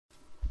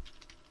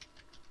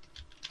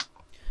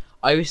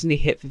I recently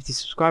hit 50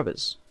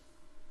 subscribers.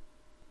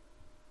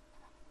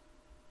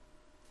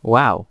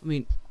 Wow. I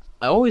mean,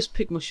 I always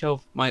pick my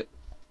shelf. That's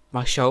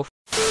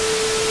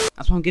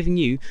why I'm giving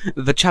you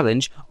the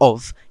challenge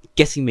of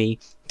getting me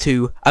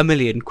to 1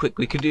 million. Quick,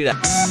 we can do that.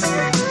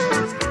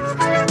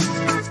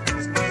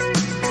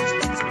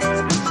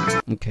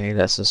 Okay,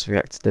 let's just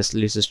react to this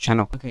loser's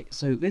channel. Okay,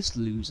 so this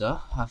loser,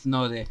 I have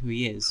no idea who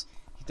he is.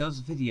 He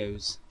does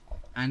videos,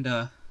 and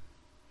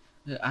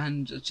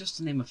just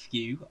to name a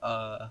few,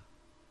 the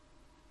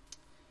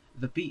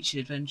Beach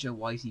Adventure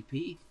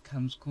YTP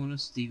comes corner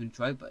Steve and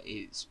Troy, but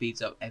it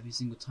speeds up every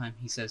single time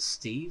he says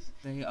Steve.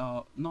 They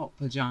are not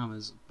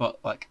pajamas, but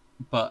like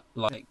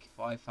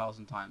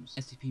 5,000 times.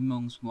 SCP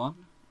Monks 1,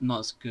 not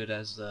as good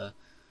as the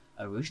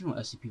original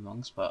SCP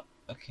Monks, but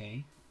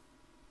okay.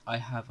 I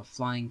have a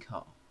flying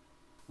car.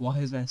 Why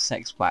is there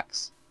sex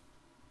blacks?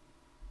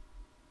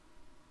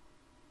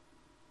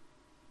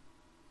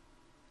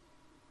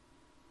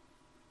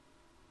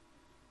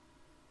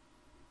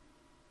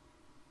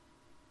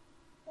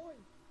 Oi,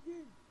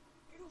 you!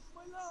 Get off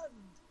my land!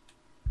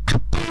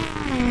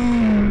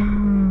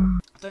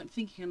 I don't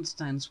think he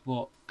understands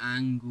what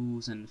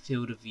angles and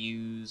field of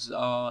views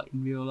are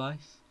in real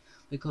life,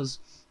 because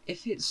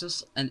if it's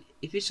just in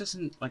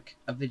like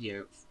a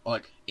video,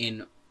 like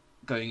in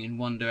going in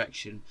one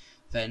direction,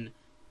 then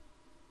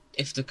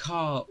if the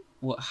car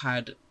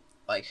had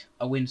like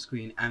a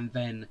windscreen and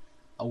then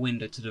a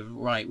window to the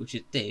right, which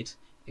it did,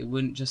 it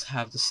wouldn't just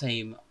have the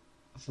same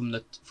from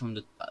the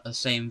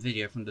same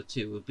video from the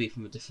two. It would be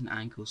from a different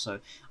angle. So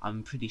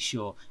I'm pretty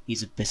sure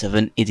he's a bit of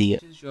an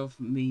idiot. This is of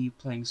me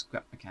playing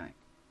Scrap Mechanic.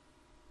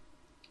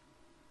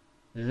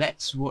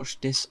 Let's watch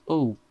this.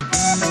 Oh, now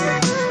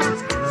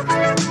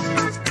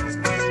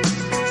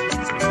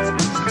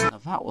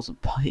that was a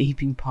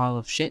heaping pile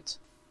of shit.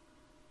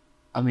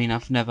 I mean,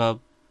 I've never,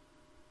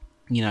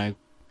 you know,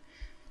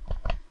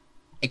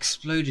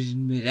 exploded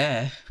in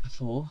midair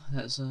before.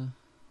 Let's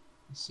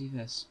see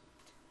this.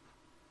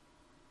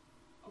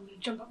 I'm gonna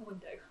jump out the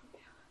window.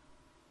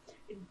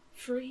 In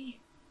 3,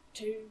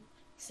 2,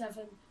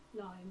 7,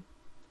 9.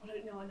 I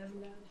don't know, I never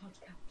learned how to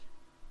count.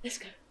 Let's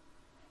go.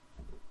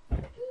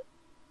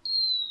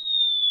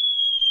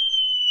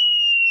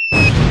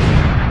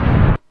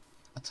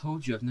 I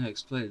told you I've never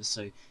exploded,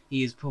 so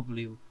he is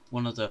probably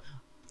one of the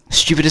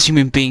stupidest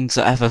human beings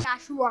that ever.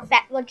 Gosh, you are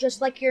fat, look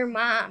just like your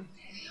mom.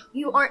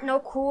 You aren't no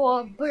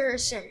cool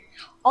person.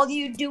 All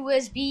you do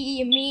is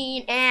be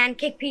mean and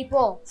kick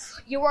people.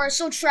 You are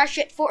so trash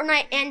at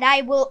Fortnite, and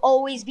I will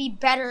always be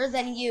better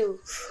than you.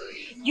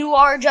 You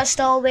are just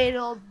a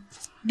little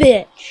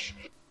bitch.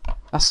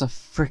 That's a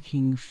frick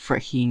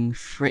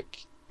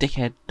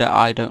dickhead that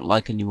I don't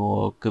like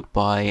anymore.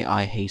 Goodbye,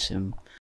 I hate him.